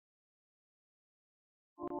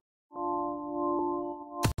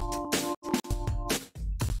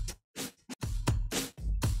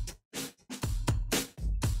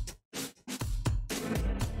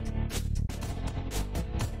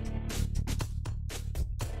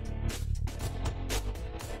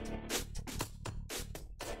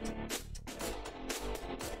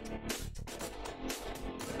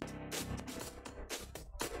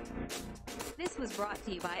brought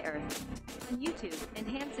to you by Earth. On YouTube and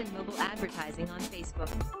Hanson Mobile Advertising on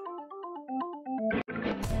Facebook.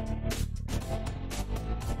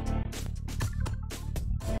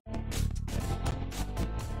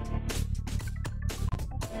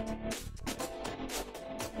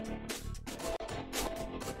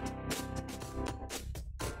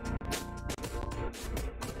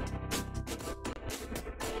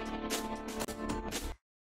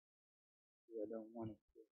 I don't want it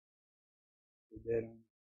to be dead on.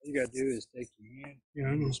 All you gotta do is take your hand. Yeah,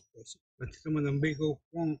 I know. Press it. But some of them big old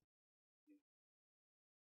clump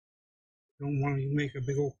don't want to make a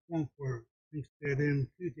big old clump where instead in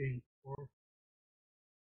 2 days or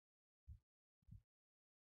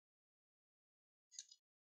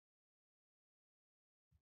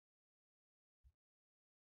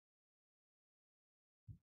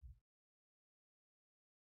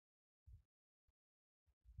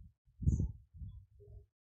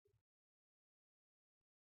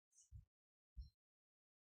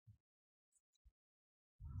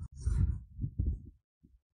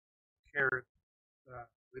carrots.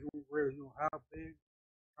 We don't really know how big,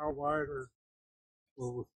 how wide, or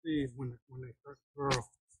well, we'll see when they start to grow.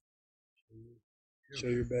 Show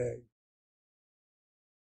your bag.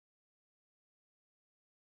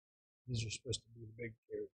 These are supposed to be the big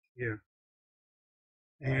carrots. Yeah,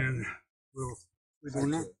 and we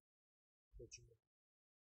don't know.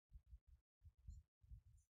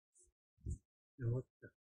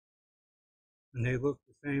 And they look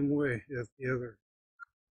the same way as the other.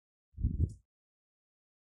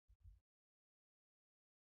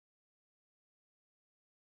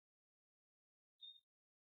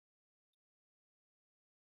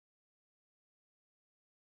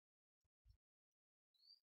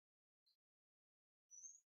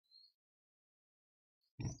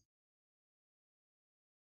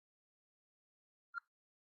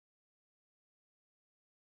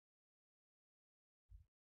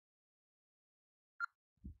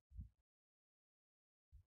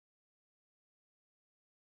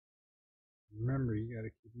 Remember, you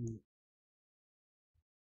gotta keep them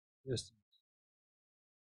distance.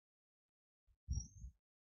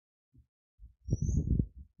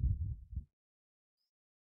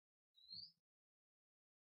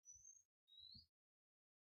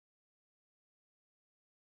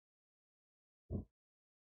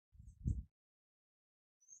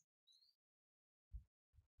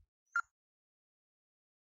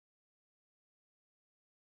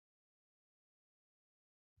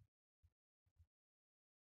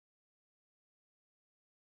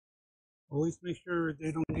 Always make sure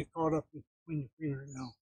they don't get caught up in between your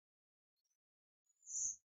fingernails.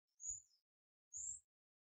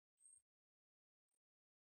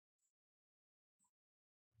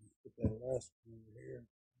 Put that last one over here.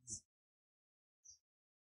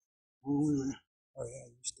 Oh yeah,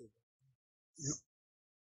 you still got it. Yep.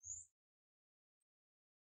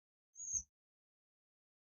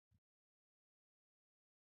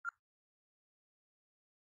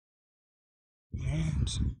 And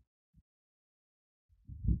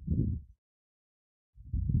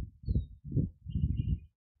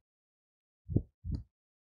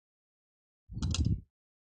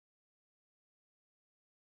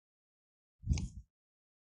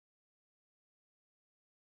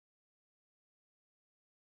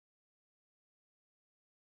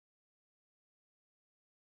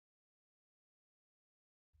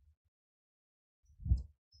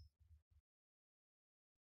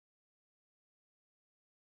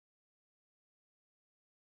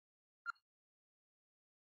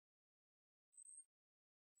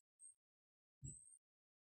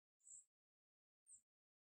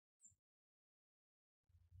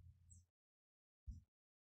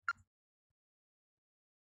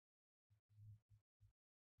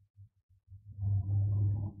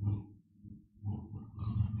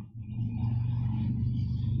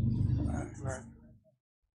right.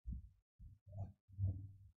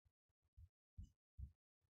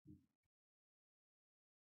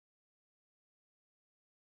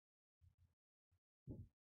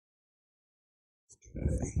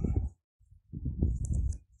 Okay.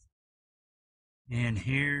 And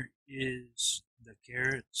here is the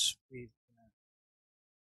carrots. We've got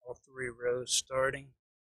all 3 rows starting.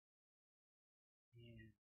 And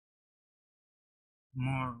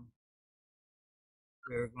tomorrow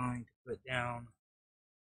we're going to put down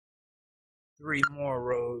 3 more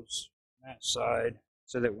rows on that side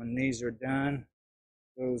so that when these are done,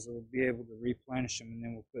 those will be able to replenish them, and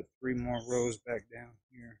then we'll put 3 more rows back down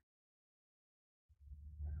here.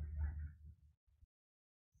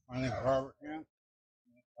 My name is Robert Hemp.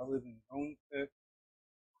 I live in Olmsted,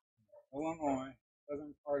 Illinois,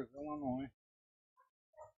 southern part of Illinois.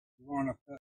 far enough